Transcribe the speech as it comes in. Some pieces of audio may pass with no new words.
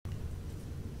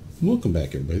Welcome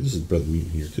back, everybody. This is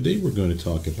Brothermutant here. Today we're going to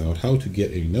talk about how to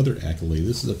get another accolade.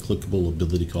 This is a clickable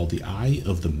ability called the Eye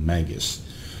of the Magus.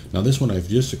 Now this one I've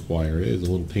just acquired. It is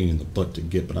a little pain in the butt to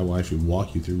get, but I will actually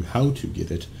walk you through how to get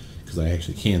it, because I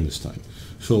actually can this time.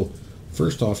 So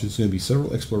first off, there's going to be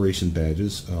several exploration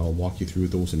badges. I'll walk you through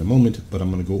those in a moment, but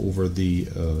I'm going to go over the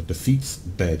defeats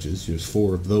badges. There's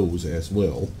 4 of those as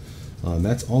well. And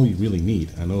that's all you really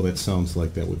need. I know that sounds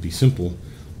like that would be simple,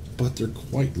 but they're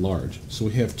quite large. So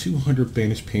we have 200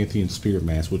 Banished Pantheon Spirit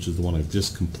Mass, which is the one I've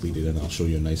just completed, and I'll show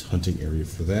you a nice hunting area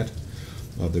for that.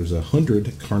 There's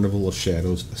 100 Carnival of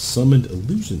Shadows Summoned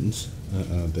Illusions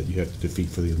that you have to defeat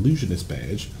for the Illusionist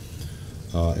badge.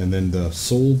 And then the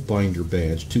Soul Binder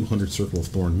badge, 200 Circle of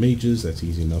Thorn Mages. That's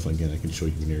easy enough. Again, I can show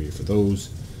you an area for those.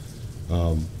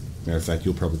 Matter of fact,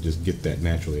 you'll probably just get that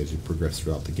naturally as you progress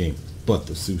throughout the game. But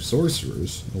the Sioux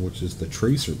Sorcerers, which is the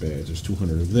Tracer badge, there's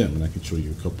 200 of them, and I can show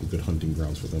you a couple of good hunting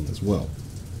grounds for them as well.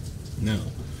 Now,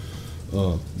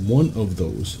 one of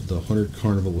those, the 100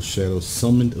 Carnival of Shadows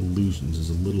Summoned Illusions,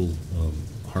 is a little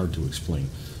hard to explain.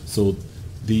 So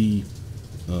the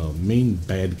main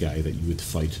bad guy that you would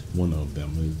fight, one of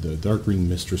them, the Dark Green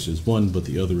Mistress is one, but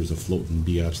the other is a floating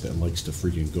biatch that likes to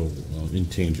freaking go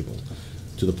intangible,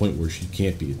 to the point where she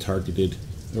can't be targeted.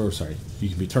 Or sorry, you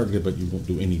can be targeted, but you won't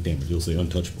do any damage. You'll say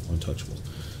untouchable, untouchable.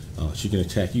 She can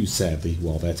attack you, sadly,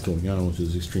 while that's going on, which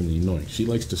is extremely annoying. She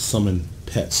likes to summon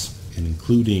pets, and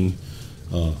including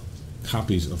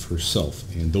copies of herself,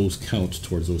 and those count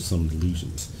towards those summoned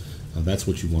illusions. That's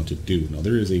what you want to do. Now,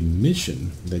 there is a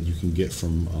mission that you can get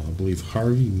from, I believe,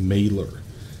 Harvey Mailer.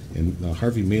 And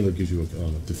Harvey Mailer gives you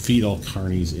a defeat all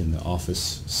carnies in the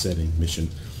office setting mission.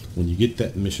 When you get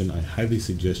that mission, I highly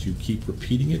suggest you keep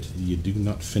repeating it. You do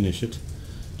not finish it.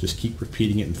 Just keep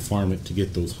repeating it and farm it to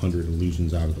get those 100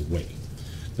 illusions out of the way.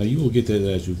 Now, you will get that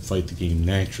as you fight the game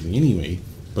naturally anyway,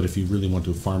 but if you really want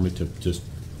to farm it to just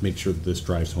make sure that this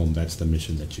drives home, that's the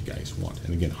mission that you guys want.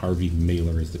 And again, Harvey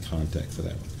Mailer is the contact for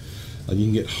that one. You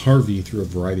can get Harvey through a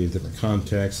variety of different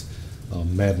contacts.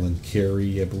 Madeline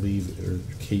Carey, I believe, or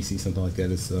Casey, something like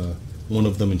that, is one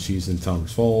of them, and she's in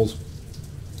Founders Falls.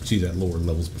 She's at lower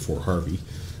levels before Harvey.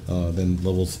 Then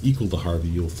levels equal to Harvey,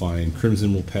 you'll find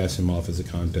Crimson will pass him off as a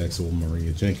contact, so will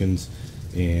Maria Jenkins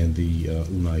and the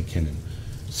Unai Kennan.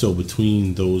 So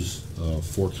between those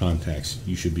 4 contacts,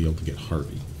 you should be able to get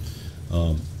Harvey.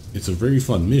 It's a very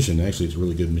fun mission. Actually, it's a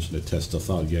really good mission to test stuff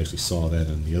out. You actually saw that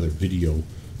in the other video,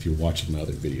 if you're watching my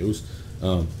other videos,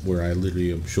 where I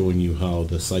literally am showing you how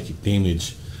the psychic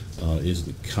damage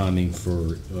is conning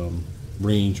for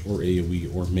range or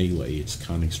AoE or melee. It's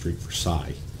conning straight for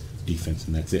psi defense,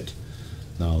 and that's it.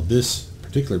 Now, this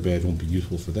particular badge won't be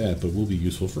useful for that, but will be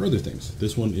useful for other things.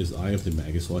 This one is Eye of the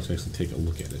Magus, so let's actually take a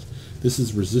look at it. This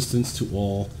is resistance to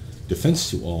all, defense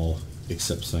to all,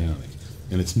 except psionic,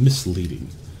 and it's misleading.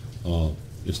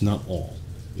 It's not all.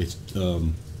 It's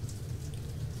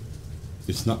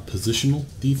not positional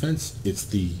defense, it's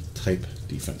the type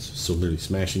defense. So literally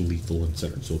smashing, lethal,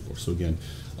 etc. and so forth. So again,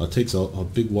 it takes a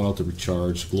big while to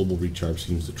recharge. Global recharge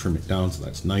seems to trim it down, so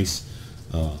that's nice.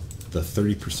 The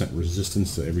 30%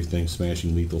 resistance to everything,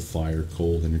 smashing, lethal, fire,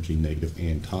 cold, energy, negative,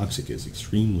 and toxic, is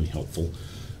extremely helpful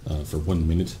for 1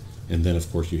 minute. And then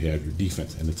of course you have your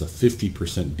defense, and it's a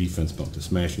 50% defense bump to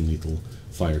smashing, lethal,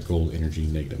 fire, cold, energy,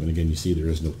 negative. And again, you see there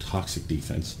is no toxic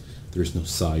defense. There's no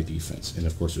psi defense, and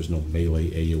of course there's no melee,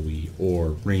 AoE,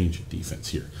 or range defense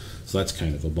here. So that's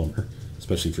kind of a bummer,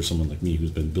 especially for someone like me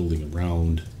who's been building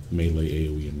around melee,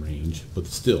 AoE, and range. But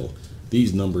still,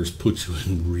 these numbers put you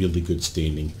in really good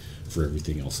standing for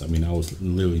everything else. I mean, I was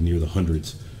literally near the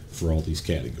hundreds for all these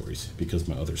categories because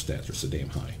my other stats are so damn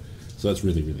high. So that's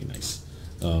really, really nice.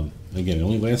 Again, it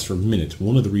only lasts for a minute.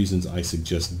 One of the reasons I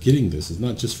suggest getting this is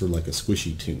not just for like a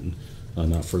squishy tune,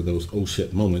 not for those oh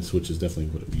shit moments, which is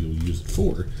definitely what you'll use it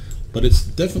for, but it's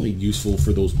definitely useful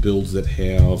for those builds that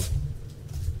have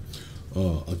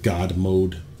a god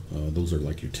mode. Those are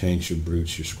like your tanks, your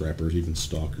brutes, your scrappers, even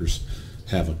stalkers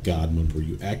have a god mode where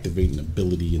you activate an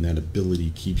ability, and that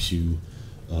ability keeps you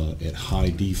at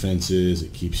high defenses,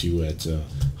 it keeps you at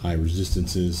high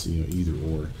resistances, either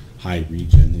or, high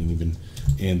regen even,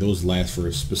 and those last for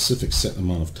a specific set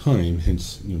amount of time,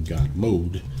 hence god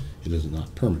mode. It is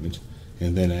not permanent.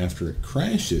 And then after it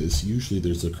crashes, usually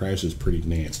the crash is pretty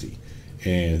nasty,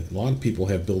 and a lot of people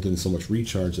have built in so much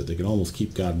recharge that they can almost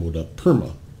keep god mode up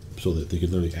perma, so that they can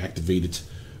literally activate it,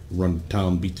 run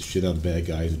down, beat the shit out of bad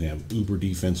guys, and have uber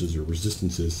defenses or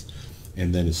resistances,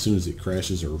 and then as soon as it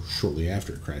crashes or shortly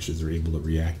after it crashes, they're able to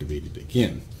reactivate it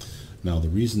again. Now, the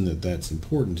reason that that's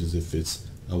important is if it's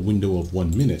a window of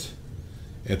 1 minute,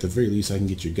 at the very least I can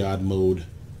get your god mode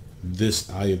this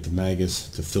Eye of the Magus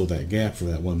to fill that gap for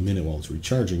that 1 minute while it's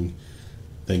recharging,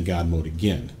 then God mode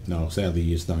again. Now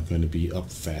sadly it's not going to be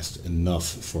up fast enough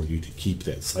for you to keep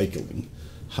that cycling.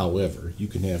 However, you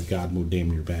can have God mode damn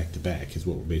near back to back is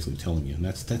what we're basically telling you, and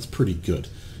that's pretty good.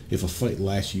 If a fight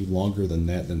lasts you longer than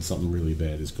that, then something really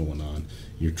bad is going on.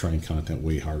 You're trying content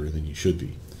way harder than you should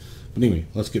be. But anyway,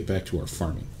 let's get back to our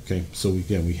farming. Okay, so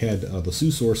again, we had the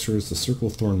Sioux Sorcerers, the Circle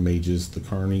of Thorn Mages, the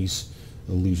Carnies,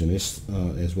 Illusionists,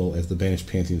 as well as the Banished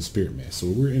Pantheon Spirit Mass. So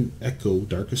we're in Echo,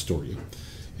 Dark Historia,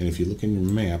 and if you look in your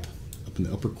map, up in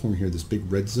the upper corner here, this big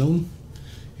red zone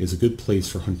is a good place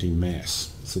for hunting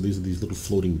mass. So these are these little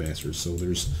floating bastards. So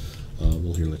there's,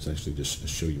 well here, let's actually just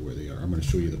show you where they are. I'm going to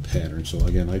show you the pattern. So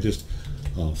again, I just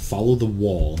follow the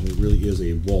wall. It really is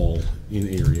a wall in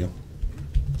area.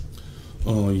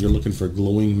 You're looking for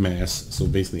glowing mass, so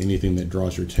basically anything that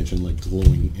draws your attention, like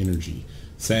glowing energy.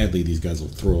 Sadly, these guys will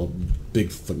throw up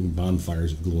big fucking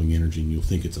bonfires of glowing energy, and you'll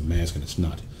think it's a mask, and it's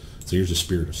not. So here's a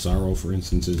Spirit of Sorrow, for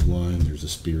instance, is one. There's a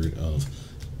Spirit of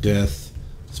Death,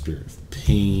 a Spirit of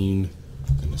Pain,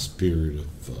 and a Spirit of,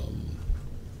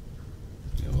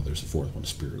 there's a fourth one, a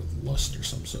Spirit of Lust or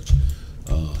some such.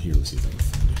 Here, let's see if I can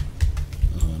find it.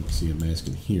 I don't see a mask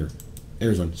in here.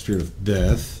 There's one, Spirit of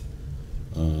Death.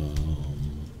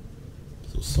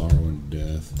 So sorrow and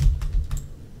death.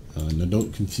 Now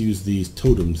don't confuse these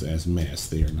totems as masks.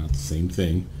 They are not the same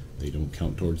thing. They don't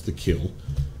count towards the kill.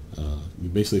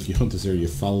 Basically, if you hunt this area, you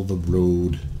follow the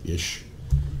road-ish,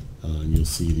 and you'll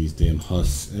see these damn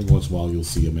husks. Every once in a while you'll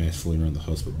see a mask floating around the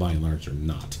husks, but by and large they're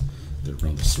not. They're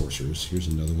around the sorcerers. Here's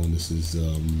another one. This is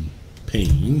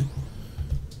Pain.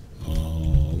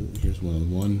 Here's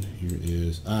one. Here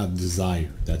is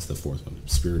Desire. That's the fourth one.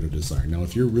 Spirit of Desire. Now,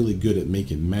 if you're really good at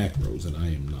making macros, and I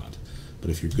am not, but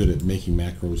if you're good at making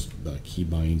macros,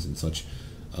 keybinds and such,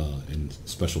 and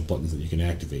special buttons that you can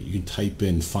activate, you can type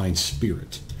in Find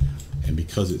Spirit, and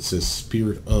because it says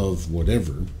Spirit of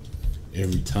whatever,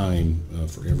 every time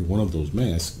for every one of those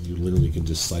masks, you literally can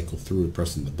just cycle through it,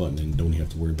 pressing the button, and don't have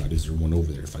to worry about is there one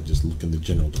over there. If I just look in the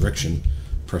general direction,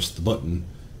 press the button,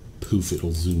 poof,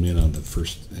 it'll zoom in on the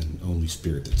first and only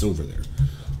spirit that's over there.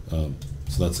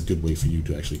 So that's a good way for you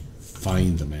to actually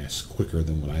find the mask quicker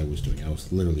than what I was doing. I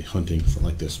was literally hunting for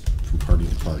like this from party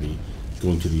to party,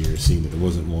 going to the area, seeing that there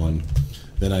wasn't one.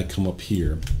 Then I come up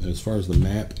here. And as far as the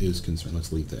map is concerned,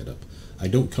 let's leave that up. I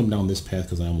don't come down this path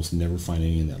because I almost never find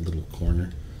any in that little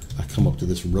corner. I come up to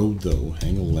this road though,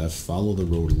 hang a left, follow the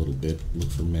road a little bit, look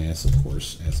for mass, of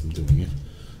course, as I'm doing it.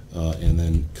 And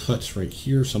then cuts right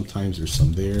here. Sometimes there's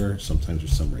some there, sometimes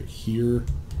there's some right here.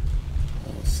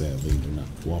 Sadly, they're not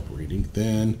cooperating.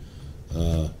 Then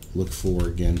look for,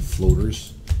 again,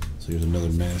 floaters. So here's another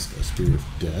mask, a Spirit of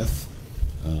Death.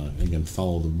 Again,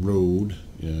 follow the road.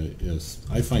 Yes,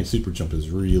 I find super jump is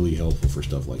really helpful for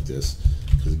stuff like this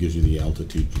because it gives you the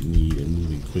altitude you need and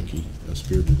moving quickly. A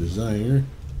Spirit of Desire.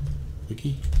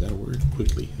 Quicky? Is that a word?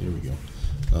 Quickly. There we go.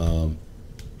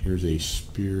 Here's a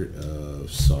Spirit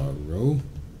of Sorrow.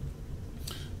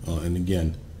 And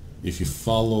again, if you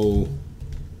follow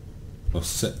a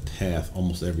set path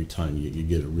almost every time, you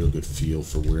get a real good feel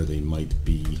for where they might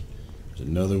be. There's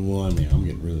another one. Man, I'm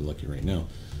getting really lucky right now.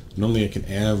 Normally I can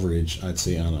average, I'd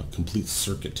say on a complete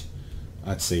circuit,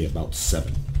 I'd say about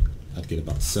 7. I'd get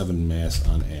about 7 mass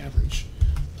on average.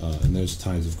 And there's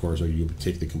times, of course, where you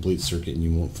take the complete circuit and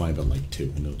you won't find but like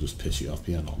 2, and it'll just piss you off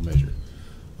beyond all measure.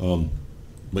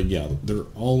 But yeah, they're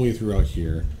all the way throughout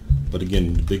here. But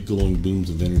again, the big glowing booms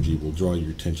of energy will draw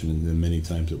your attention, and then many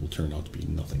times it will turn out to be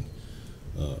nothing,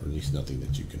 or at least nothing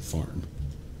that you can farm.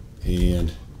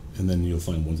 And then you'll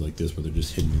find ones like this where they're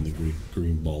just hidden in the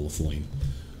green ball of flame.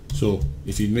 So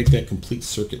if you make that complete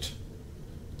circuit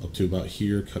up to about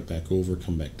here, cut back over,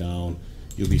 come back down,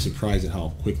 you'll be surprised at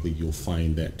how quickly you'll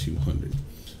find that 200.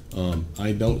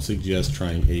 I don't suggest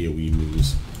trying AoE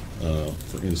moves.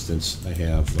 For instance, I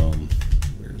have,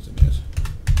 where is it at?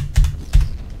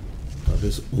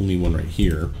 This only one right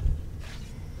here,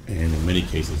 and in many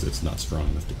cases it's not strong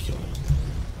enough to kill it.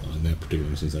 In that particular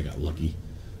instance I got lucky.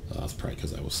 That's probably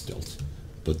because I was stealth.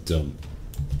 But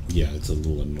yeah, it's a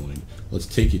little annoying. Let's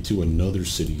take you to another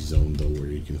city zone though where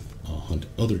you can hunt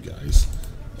other guys.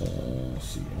 Let's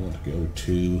see, I want to go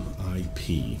to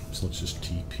IP, so let's just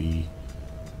TP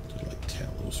to like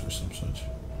Talos or some such.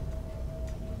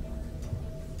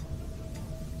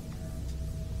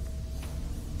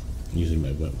 I'm using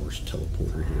my Wentworth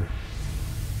teleporter here.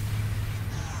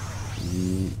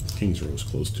 Kings Row is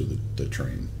close to the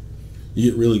train. You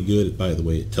get really good, by the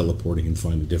way, at teleporting and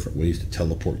finding different ways to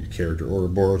teleport your character.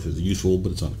 Ouroboros is useful,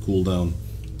 but it's on a cooldown.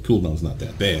 Cooldown's not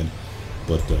that bad,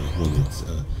 but when it's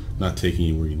not taking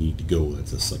you where you need to go,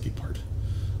 that's a sucky part.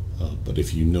 But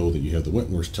if you know that you have the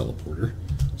Wentworth teleporter,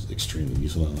 it's extremely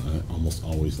useful. I almost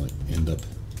always like end up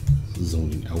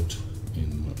zoning out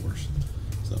in Wentworth,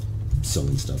 so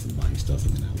selling stuff and buying stuff,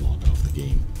 and then I log off the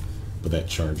game. But that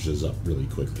charges up really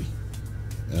quickly.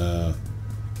 Come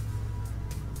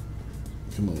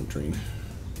on, train.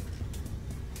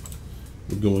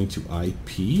 We're going to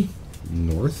IP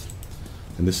north,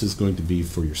 and this is going to be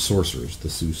for your sorcerers, the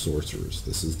Sioux sorcerers.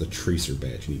 This is the tracer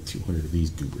badge. You need 200 of these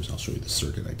goobers. I'll show you the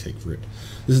circuit I take for it.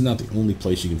 This is not the only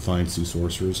place you can find Sioux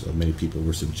sorcerers. Many people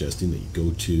were suggesting that you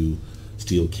go to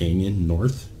Steel Canyon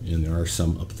north, and there are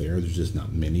some up there. There's just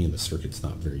not many, and the circuit's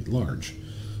not very large.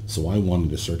 So I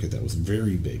wanted a circuit that was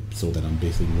very big, so that I'm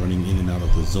basically running in and out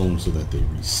of the zone so that they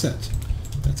reset.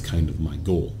 That's kind of my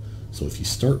goal. So if you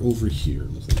start over here,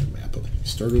 let's look at the map up. If you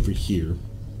start over here,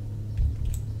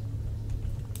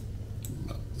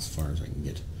 about as far as I can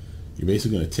get, you're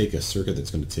basically going to take a circuit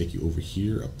that's going to take you over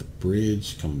here, up the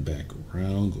bridge, come back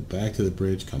around, go back to the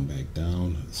bridge, come back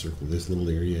down, circle this little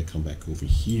area, come back over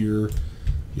here.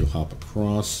 You'll hop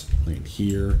across, land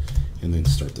here, and then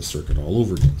start the circuit all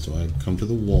over again. So I come to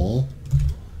the wall,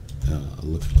 I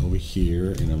look over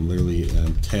here, and I'm literally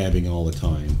tabbing all the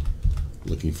time,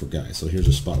 looking for guys. So here's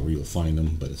a spot where you'll find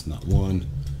them, but it's not one.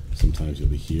 Sometimes you'll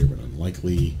be here, but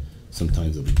unlikely.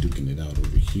 Sometimes they'll be duking it out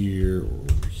over here or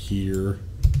over here.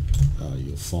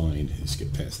 You'll find, just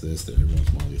get past this, that every once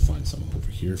in a while you'll find someone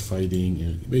over here fighting.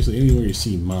 And basically anywhere you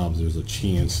see mobs, there's a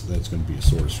chance that's going to be a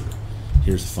sorcerer.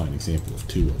 Here's a fine example of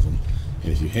 2 of them.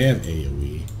 And if you have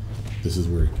AoE, this is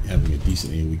where having a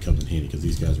decent AoE comes in handy, because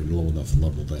these guys are low enough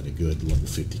level that a good level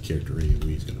 50 character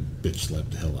AoE is going to bitch slap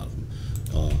the hell out of them.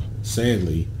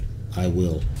 Sadly, I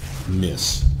will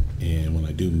miss, and when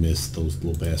I do miss, those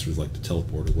little bastards like to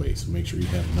teleport away. So make sure you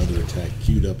have another attack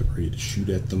queued up and ready to shoot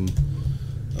at them.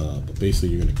 But basically,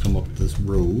 you're going to come up this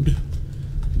road.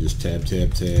 Just tab,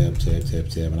 tab, tab, tab, tab,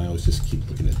 tab, and I always just keep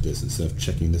looking at this instead of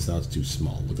checking this out. It's too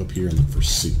small. Look up here and look for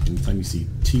C. Anytime you see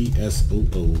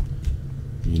TSOO,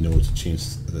 you know it's a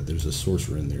chance that there's a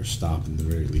sorcerer in there. Stop in the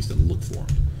very least and look for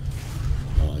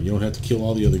him. You don't have to kill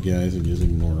all the other guys and just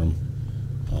ignore them.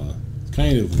 It's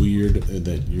kind of weird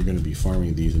that you're going to be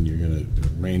farming these and you're going to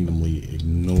randomly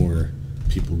ignore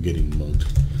people getting mugged.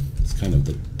 It's kind of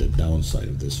the downside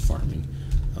of this farming.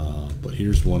 But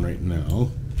here's one right now,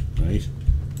 right?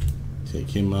 Take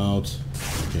him out.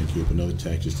 Okay, queue up another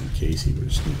attack just in case he were to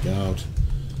sneak out.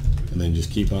 And then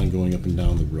just keep on going up and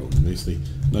down the road. And basically,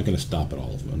 I'm not going to stop at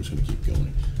all of them. I'm just going to keep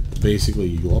going. But basically,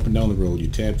 you go up and down the road, you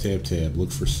tab, tab, tab,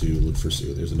 look for Sue, look for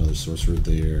Sue. There's another sorcerer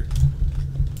there.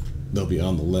 They'll be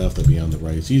on the left, they'll be on the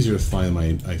right. It's easier to find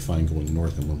them, I find, going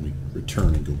north than when we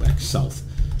return and go back south.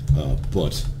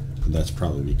 But that's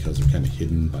probably because they're kind of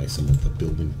hidden by some of the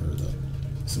building or the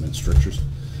cement structures.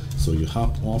 So you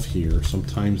hop off here.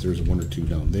 Sometimes there's 1 or 2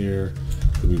 down there.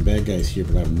 There'll be bad guys here,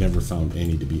 but I've never found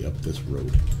any to be up this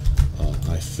road.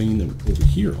 I find them over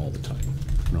here all the time,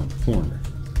 around the corner.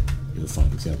 You'll find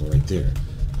an example right there.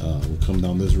 We'll come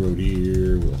down this road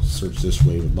here. We'll search this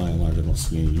way, but by and large, I don't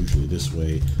see any usually this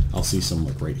way. I'll see some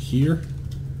like right here.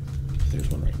 There's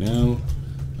one right now.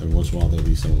 Every once in a while, there'll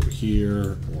be some over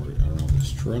here or around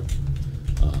this truck.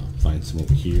 Find some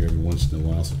over here every once in a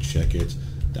while, so check it.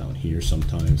 Down here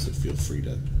sometimes, so feel free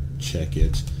to check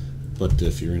it. But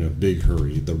if you're in a big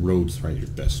hurry, the road's probably your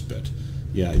best bet.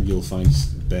 Yeah, you'll find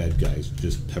bad guys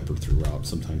just peppered throughout.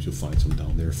 Sometimes you'll find some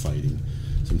down there fighting.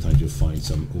 Sometimes you'll find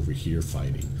some over here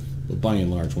fighting. But by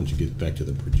and large, once you get back to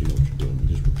the bridge, you know what you're doing.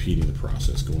 You're just repeating the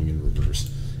process, going in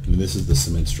reverse. And this is the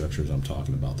cement structures I'm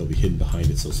talking about. They'll be hidden behind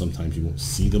it, so sometimes you won't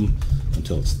see them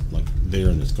until it's like there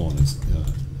and it's gone.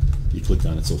 You clicked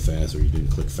on it so fast, or you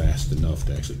didn't click fast enough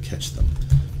to actually catch them.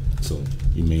 So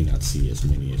you may not see as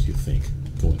many as you think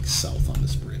going south on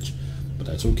this bridge. But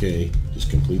that's okay. Just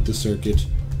complete the circuit,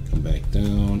 come back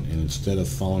down, and instead of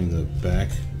following the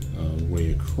back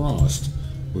way across,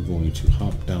 we're going to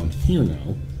hop down here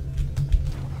now.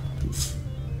 Oof.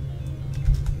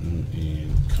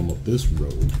 And come up this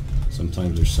road.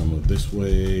 Sometimes there's some of this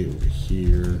way, over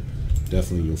here.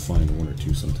 Definitely you'll find 1 or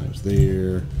 2 sometimes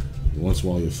there. Once in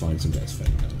a while you'll find some guys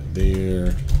fighting down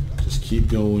there. Just keep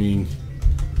going.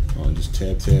 Just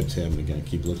tab, tab, tab, and again,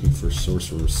 keep looking for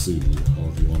Sorcerer Sue,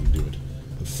 however you want to do it.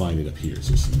 But find it up here, it's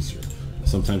just easier.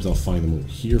 Sometimes I'll find them over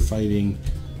here fighting.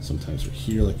 Sometimes they're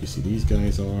here, like you see these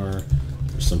guys are.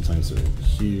 Or sometimes they're over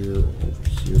here, or over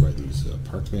here by these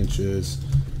park benches.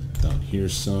 Down here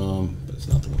some, but it's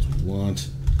not the ones we want.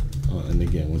 And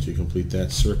again, once you complete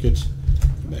that circuit,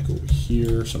 come back over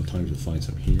here. Sometimes you'll find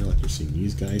some here, like you're seeing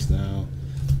these guys now.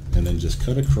 And then just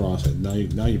cut across. Now you're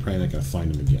probably not going to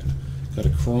find them again. Cut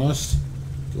across,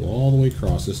 Go all the way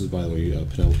across. This is, by the way,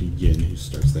 Penelope Yin, who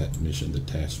starts that mission, the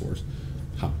task force.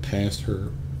 Hop past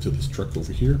her to this truck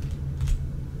over here,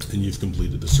 and you've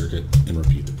completed the circuit, and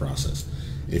repeat the process.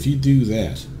 If you do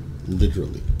that,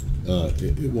 literally,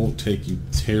 it won't take you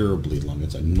terribly long.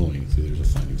 It's annoying. See, there's a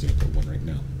fine example of one right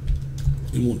now.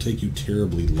 It won't take you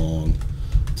terribly long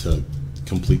to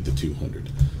complete the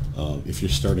 200. If you're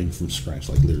starting from scratch,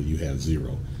 like literally you have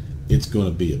 0, it's going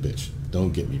to be a bitch.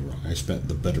 Don't get me wrong. I spent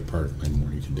the better part of my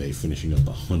morning today finishing up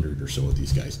 100 or so of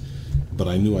these guys, but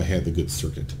I knew I had the good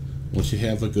circuit. Once you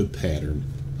have a good pattern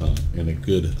and a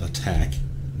good attack,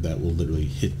 that will literally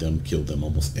hit them, kill them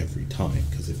almost every time.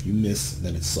 Because if you miss,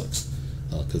 then it sucks.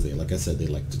 Because they, like I said, they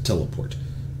like to teleport.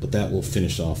 But that will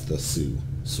finish off the Sioux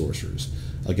sorcerers.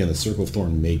 Again, the Circle of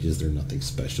Thorn mages, they're nothing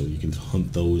special. You can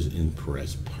hunt those in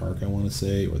Perez Park, I want to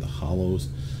say, or the Hollows.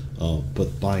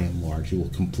 But by and large, you will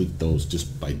complete those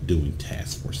just by doing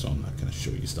task force. So I'm not going to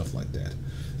show you stuff like that.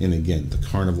 And again, the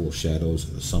Carnival of Shadows,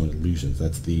 the Summon Illusions,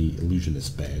 that's the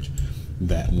Illusionist badge.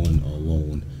 That one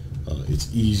alone, it's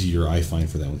easier, I find,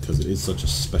 for that one, because it is such a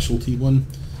specialty one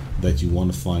that you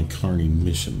want to find Carney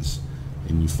missions.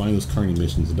 And you find those Carney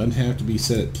missions, it doesn't have to be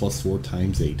set at +4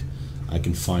 × 8. I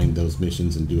can find those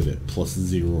missions and do it at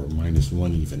 +0 or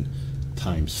 -1 even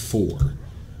 ×4,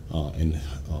 and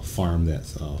farm that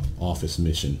office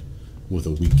mission with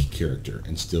a weak character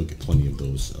and still get plenty of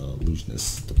those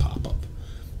illusionists to pop up.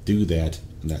 Do that,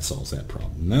 and that solves that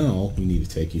problem. Now we need to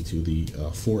take you to the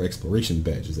 4 exploration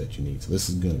badges that you need. So this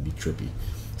is going to be trippy.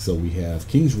 So we have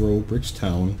Kings Row,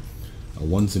 Bridgetown,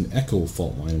 one's in Echo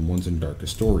Fault Line, and one's in Dark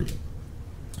Astoria.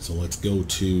 So let's go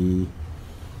to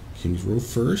Kings Row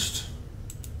first.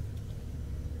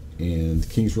 And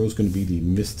Kings Row is going to be the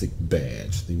Mystic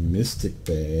Badge. The Mystic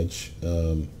Badge,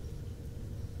 for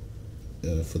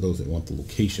those that want the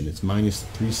location, it's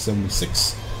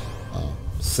 -376.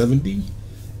 70,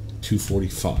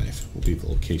 245 will be the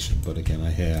location. But again, I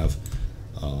have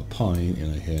Pine,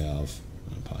 and I have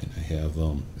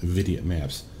Vidiot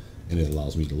Maps, and it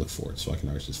allows me to look for it, so I can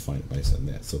always just find it based on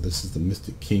that. So this is the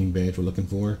Mystic King badge we're looking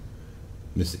for.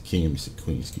 Mystic King, or Mystic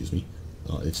Queen, excuse me.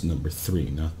 It's number 3,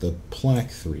 not the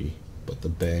plaque 3, but the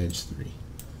badge 3,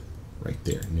 right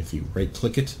there. And if you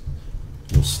right-click it,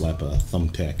 you'll slap a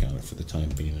thumbtack on it for the time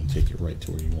being and take it right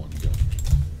to where you want to go.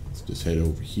 Let's just head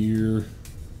over here.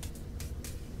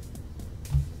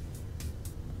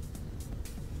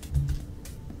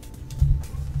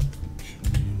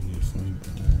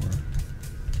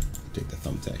 Take the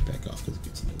thumbtack back off because it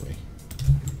gets in the way.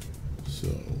 So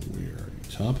we are at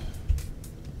the top.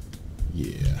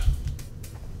 Yeah.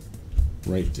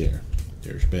 Right there.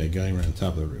 There's a bad guy right on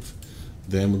top of the roof.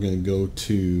 Then we're going to go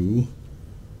to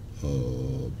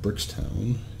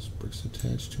Brickstown. Is Bricks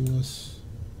attached to us?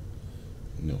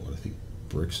 No, I think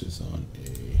Bricks is on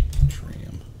a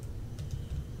tram.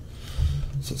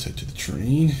 So let's head to the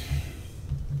train.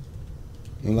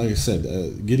 And like I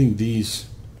said, getting these,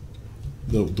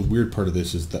 the weird part of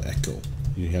this is the Echo.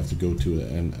 You have to go to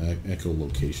an Echo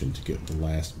location to get the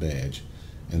last badge,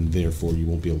 and therefore you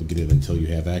won't be able to get it until you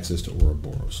have access to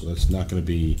Ouroboros. So that's not going to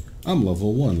be, I'm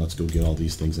level 1, let's go get all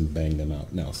these things and bang them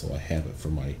out now. So I have it for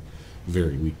my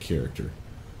very weak character.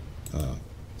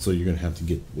 So you're going to have to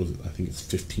get, I think it's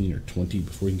 15 or 20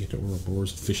 before you can get to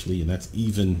Ouroboros officially, and that's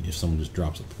even if someone just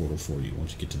drops a portal for you.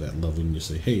 Once you get to that level, you can just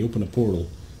say, hey, open a portal,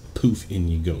 poof, in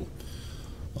you go.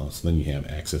 So then you have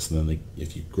access, and then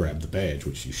if you grab the badge,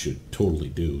 which you should totally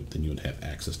do, then you would have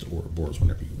access to Ouroboros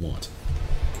whenever you want.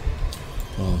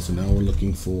 So now we're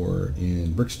looking for,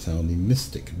 in Brickstown, the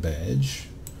Mystic Badge.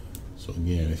 So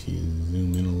again, if you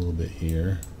zoom in a little bit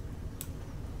here,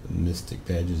 the Mystic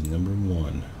Badge is number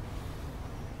 1.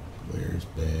 Where's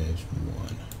badge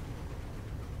 1?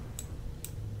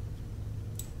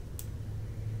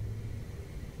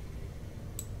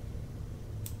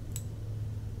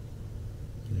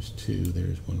 There's 2,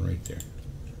 there's 1 right there.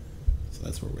 So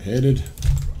that's where we're headed.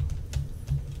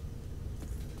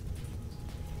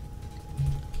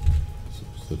 So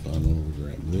slip on over,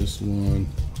 grab this one.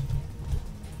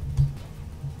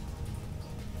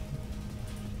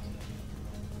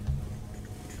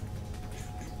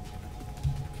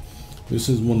 This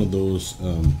is one of those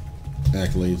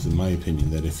accolades, in my opinion,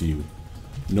 that if you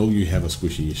know you have a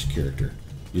squishy-ish character,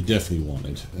 you definitely want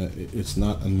it. It's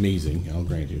not amazing, I'll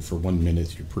grant you. For 1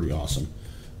 minute, you're pretty awesome,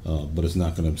 but it's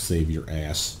not going to save your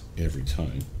ass every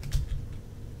time.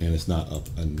 And it's not up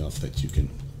enough that you can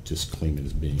just claim it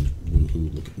as being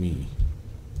woohoo, look at me.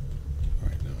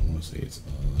 Alright, now I want to say it's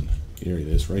on. Here it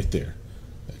is, right there.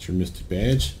 That's your Mystic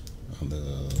Badge on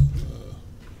the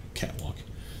catwalk.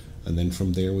 And then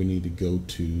from there we need to go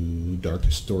to Dark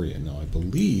Astoria. Now I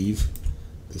believe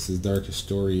This is Dark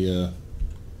Historia,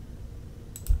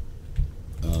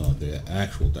 the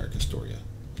actual Dark Historia,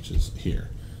 which is here.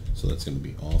 So that's going to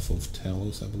be off of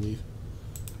Talos, I believe.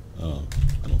 I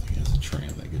don't think it has a tram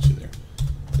that gets you there.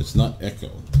 It's not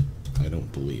Echo, I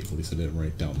don't believe. At least I didn't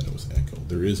write down that it was Echo.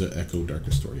 There is an Echo Dark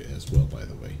Historia as well, by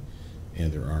the way.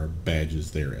 And there are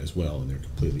badges there as well, and they're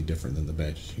completely different than the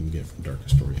badges you can get from Dark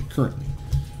Historia currently.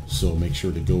 So make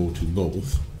sure to go to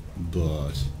both,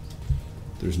 but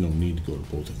there's no need to go to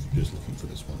both if you're just looking for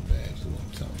this one badge, is what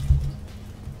I'm telling you.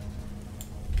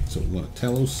 So we want to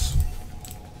Talos.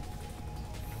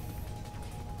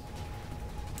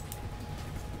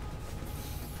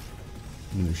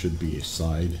 And there should be a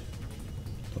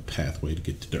pathway to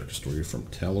get to Dark Historia from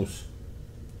Talos.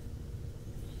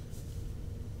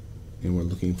 And we're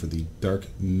looking for the Dark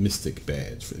Mystic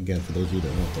badge. Again, for those of you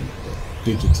that want the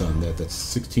digits on that,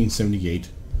 that's 1678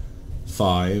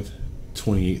 5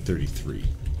 2833.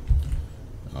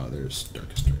 There's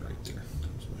Dark Historia right there.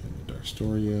 So Dark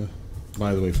Historia.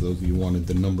 By the way, for those of you who wanted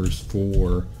the numbers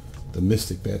for the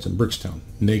Mystic badge in Brickstown,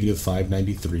 negative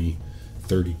 593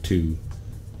 32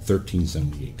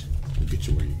 1378 will get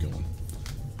you where you're going.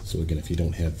 So again, if you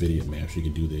don't have video maps, you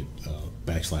can do the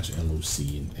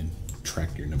 /LOC and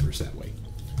track your numbers that way.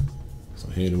 So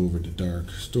head over to Dark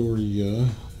Historia,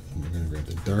 and we're going to grab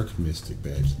the Dark Mystic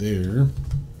badge there.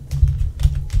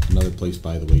 Another place,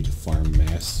 by the way, to farm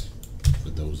mass for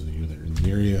those of you that are in the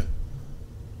area.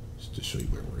 Just to show you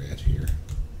where we're at here.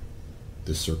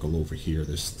 This circle over here,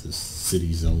 this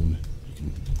city zone,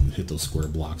 you can hit those square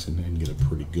blocks and get a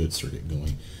pretty good circuit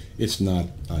going. It's not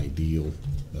ideal.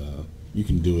 You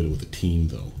can do it with a team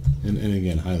though, and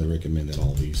again, highly recommend that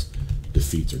all these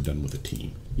defeats are done with a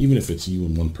team, even if it's you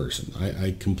and one person.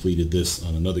 I completed this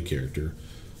on another character,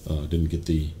 didn't get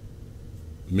the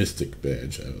Mystic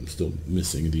badge. I'm still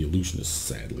missing the Illusionist,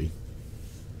 sadly,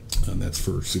 and that's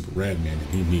for Super Rad Man, and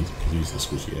he needs it because he's a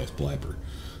squishy ass blabber.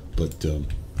 But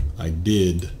I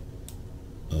did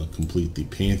complete the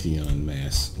Pantheon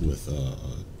mass with a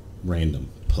random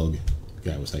pug. The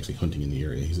guy was actually hunting in the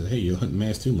area. He said, "Hey, you hunting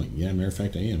mass too?" I'm like, "Yeah, matter of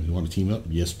fact, I am. You want to team up?"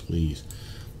 "Yes, please."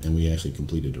 And we actually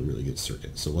completed a really good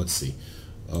circuit. So let's see.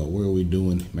 Where are we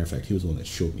doing? Matter of fact, he was the one that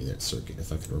showed me that circuit.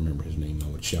 If I could remember his name, I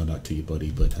would shout out to you,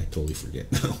 buddy, but I totally forget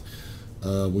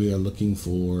now. We are looking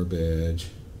for a badge,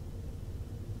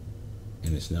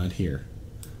 and it's not here.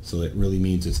 So that really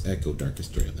means it's Echo Dark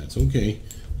Historia. That's okay.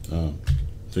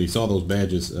 So you saw those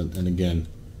badges, and again,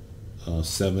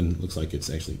 7 looks like it's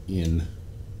actually in.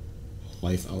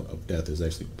 Life Out of Death is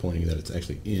actually pointing that it's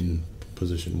actually in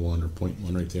position 1 or point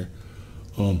 1 right there.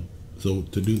 So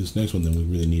to do this next one, then we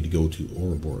really need to go to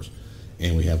Ouroboros,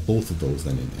 and we have both of those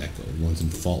then in Echo. One's in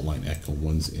Fault Line Echo,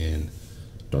 one's in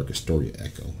Dark Historia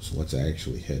Echo. So let's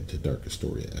actually head to Dark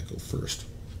Historia Echo first.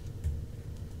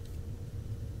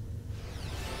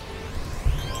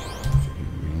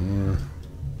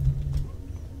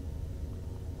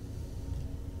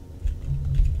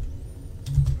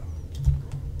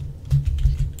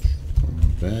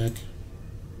 Back.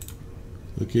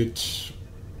 Look at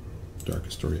Dark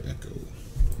Historia Echo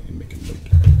and make a note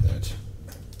of that.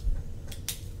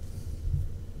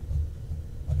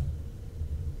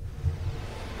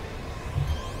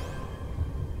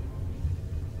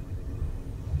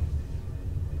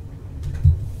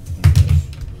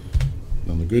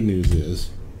 Now the good news is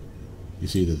you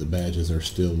see that the badges are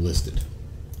still listed.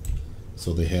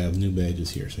 So they have new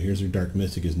badges here. So here's their Dark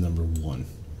Mystic is number 1.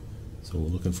 So we're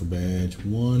looking for badge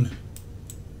 1.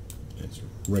 It's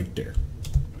right there.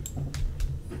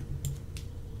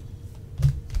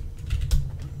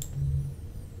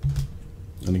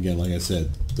 And again, like I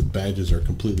said, the badges are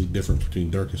completely different between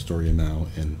Dark Historia now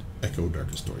and Echo Dark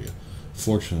Historia.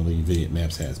 Fortunately, Vidiot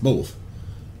Maps has both.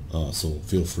 So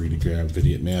feel free to grab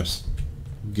Vidiot Maps,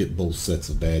 get both sets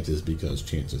of badges, because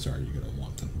chances are you're going to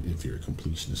want them if you're a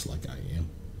completionist like I am.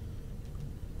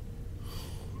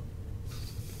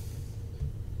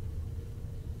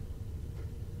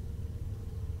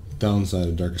 Downside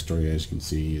of Dark Historia, as you can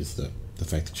see, is the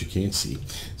fact that you can't see.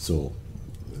 So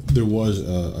there was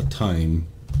a time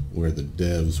where the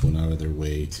devs went out of their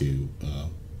way to,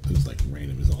 it was like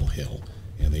random as all hell,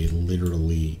 and they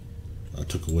literally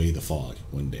took away the fog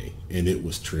one day, and it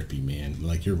was trippy, man.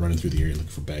 Like, you're running through the area looking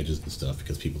for badges and stuff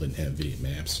because people didn't have video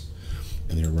maps,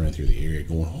 and they were running through the area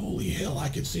going, "Holy hell, I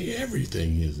can see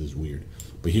everything." It is weird.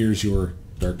 But here's your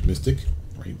Dark Mystic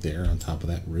right there on top of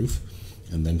that roof.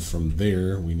 And then from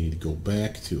there, we need to go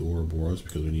back to Ouroboros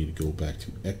because we need to go back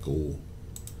to Echo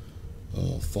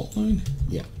Fault Line.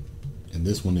 Yeah. And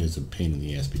this one is a pain in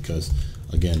the ass because,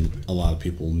 again, a lot of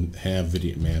people have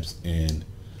Vidiot Maps, and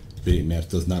Vidiot Maps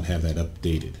does not have that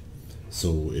updated.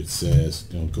 So it says,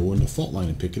 you know, go into fault line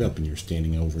and pick it up, and you're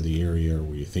standing over the area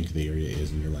where you think the area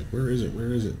is, and you're like, where is it?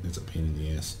 Where is it? It's a pain in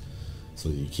the ass. So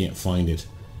you can't find it,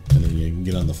 and then you can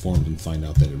get on the forums and find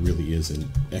out that it really is an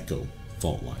echo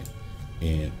fault line.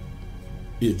 And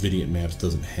Vidiot Maps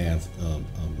doesn't have a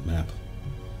map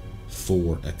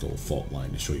for echo fault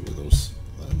line to show you where those,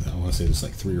 I want to say there's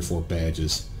like 3 or 4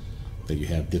 badges that you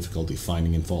have difficulty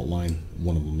finding in fault line.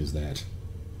 One of them is that.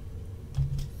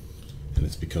 And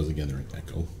it's because, again, they're in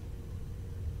echo.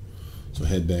 So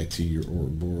head back to your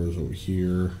Ouroboros over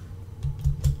here.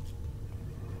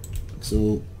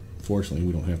 So, fortunately,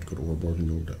 we don't have to go to Ouroboros. We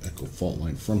can go to echo fault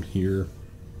line from here.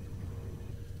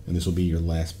 And this will be your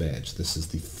last badge. This is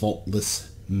the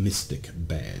Faultless Mystic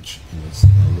badge. And it's a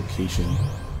location,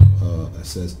 it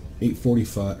says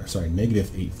 845, sorry, negative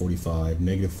 845,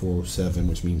 negative 407,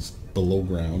 which means below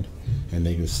ground, and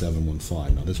negative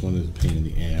 715. Now, this one is a pain in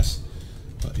the ass.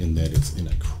 In that it's in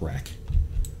a crack.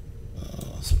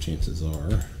 So chances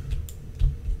are, if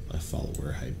I follow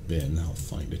where I've been, I'll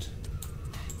find it.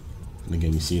 And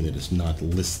again, you see that it's not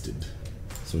listed.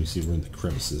 So you see we're in the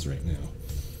crevices right now.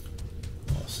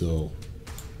 So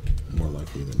more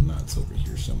likely than not, it's over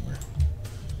here somewhere.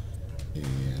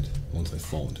 And once I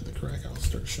fall into the crack, I'll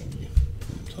start showing you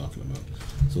what I'm talking about.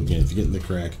 So again, if you get in the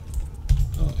crack,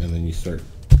 and then you start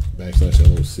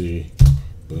 /LOC,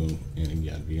 boom, and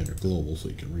you got to be under global so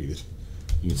you can read it.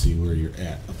 You can see where you're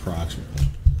at approximately.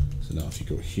 So now if you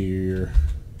go here,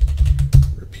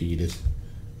 repeat it,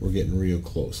 we're getting real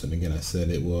close. And again, I said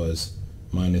it was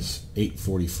minus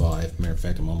 845. Matter of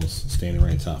fact, I'm almost standing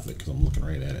right on top of it because I'm looking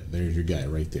right at it. There's your guy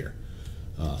right there.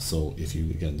 So if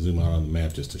you can zoom out on the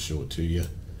map just to show it to you,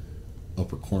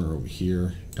 upper corner over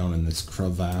here, down in this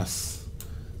crevasse,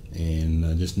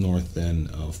 and just north then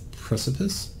of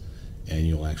precipice, and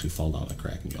you'll actually fall down the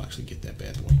crack and you'll actually get that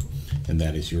bad boy. And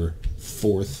that is your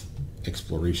 4th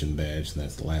exploration badge, and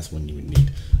that's the last one you would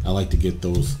need. I like to get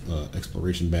those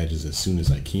exploration badges as soon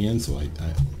as I can, so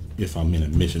if I'm in a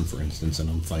mission, for instance, and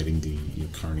I'm fighting the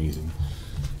carnies and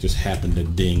just happen to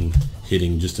ding,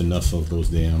 hitting just enough of those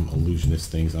damn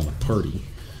illusionist things on a party,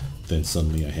 then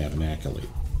suddenly I have an accolade.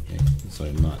 Okay? So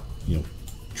I'm not, you know,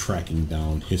 tracking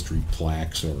down history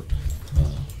plaques or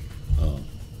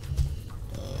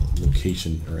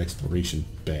location or exploration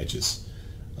badges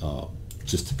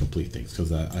just to complete things,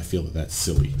 because I feel that that's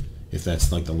silly. If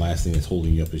that's like the last thing that's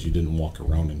holding you up is you didn't walk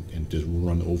around and just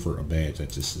run over a badge, that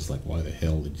just is like, why the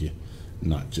hell did you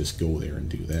not just go there and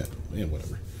do that? Yeah,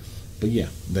 whatever. But yeah,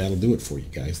 that'll do it for you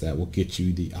guys. That will get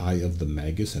you the Eye of the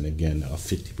Magus, and again, a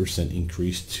 50%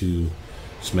 increase to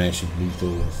smashing,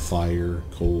 lethal, fire,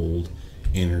 cold,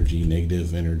 energy,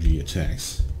 negative energy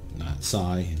attacks. Not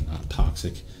psi, not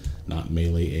toxic, not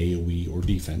melee, AoE, or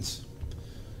defense.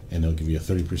 And they'll give you a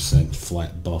 30%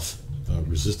 flat buff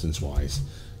resistance-wise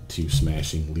to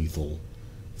smashing, lethal,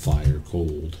 fire,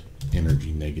 cold,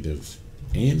 energy, negative,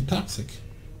 and toxic,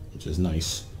 which is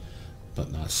nice,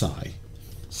 but not psi.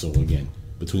 So again,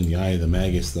 between the Eye of the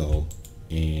Magus, though,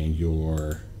 and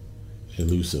your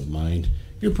elusive mind,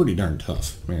 you're pretty darn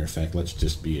tough. Matter of fact, let's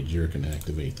just be a jerk and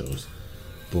activate those.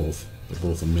 Both. They're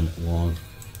both a minute long.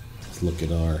 Let's look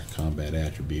at our combat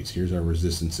attributes. Here's our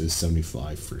resistances,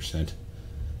 75%.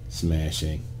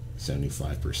 Smashing,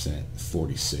 75%.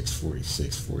 46,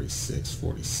 46, 46,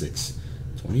 46,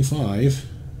 25.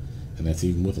 And that's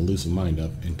even with elusive mind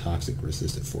up, and toxic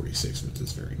resist at 46, which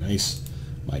is very nice.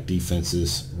 My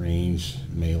defenses, range,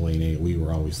 melee, and AoE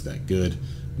were always that good.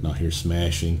 Now here's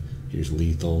smashing, here's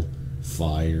lethal,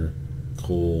 fire,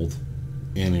 cold,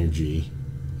 energy,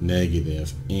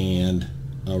 negative, and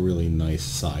a really nice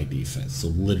side defense. So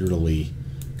literally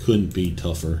couldn't be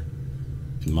tougher,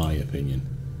 in my opinion,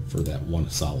 for that one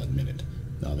solid minute.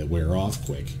 Now they wear off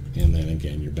quick, and then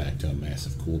again you're back to a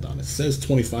massive cooldown. It says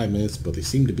 25 minutes, but they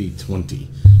seem to be 20.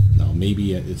 Now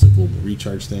maybe it's a global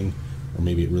recharge thing, or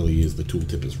maybe it really is the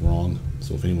tooltip is wrong.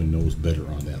 So if anyone knows better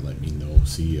on that, let me know.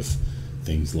 See if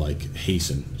things like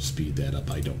hasten speed that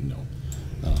up. I don't know,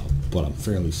 but I'm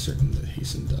fairly certain that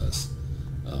hasten does,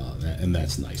 and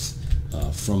that's nice.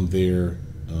 From there,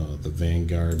 the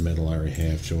Vanguard medal I already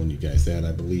have shown you guys that,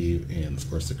 I believe, and of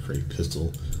course the Crate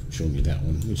pistol showing you that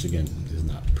one, which again is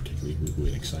not particularly woo-woo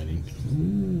and exciting.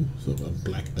 Ooh, so a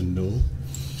black no.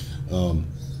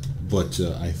 But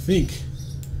I think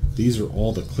these are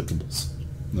all the clickables.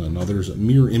 Now there's a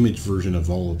mirror image version of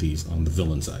all of these on the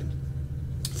villain side.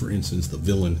 For instance, the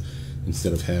villain,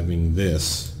 instead of having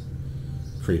this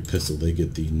Crate pistol, they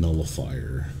get the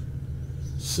nullifier.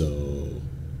 So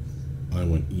I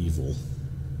went evil,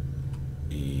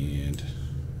 and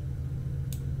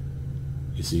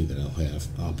you see that I'll have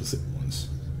opposite ones.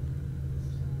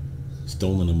 It's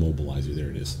stolen immobilizer.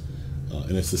 There it is.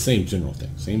 And it's the same general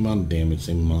thing. Same amount of damage,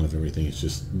 same amount of everything. It's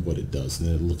just what it does. And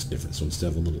then it looks different. So instead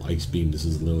of a little ice beam, this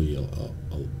is literally a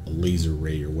laser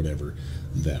ray or whatever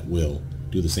that will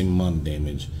do the same amount of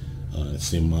damage,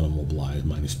 same amount of mobilize,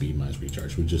 minus speed, minus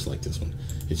recharge. We're just like this one.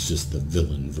 It's just the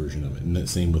villain version of it. And that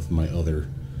same with my other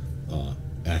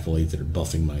accolades that are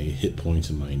buffing my hit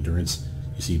points and my endurance.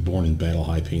 You see Born in Battle,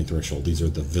 High Pain Threshold. These are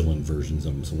the villain versions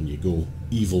of them. So when you go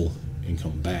evil and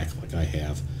come back like I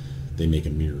have, they make a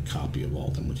mirror copy of all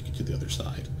of them once you get to the other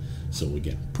side. So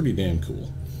again, pretty damn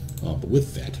cool. But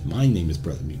with that, my name is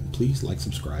Brothermutant. Please like,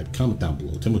 subscribe, comment down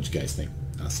below. Tell me what you guys think.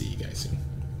 I'll see you guys soon.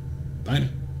 Bye now.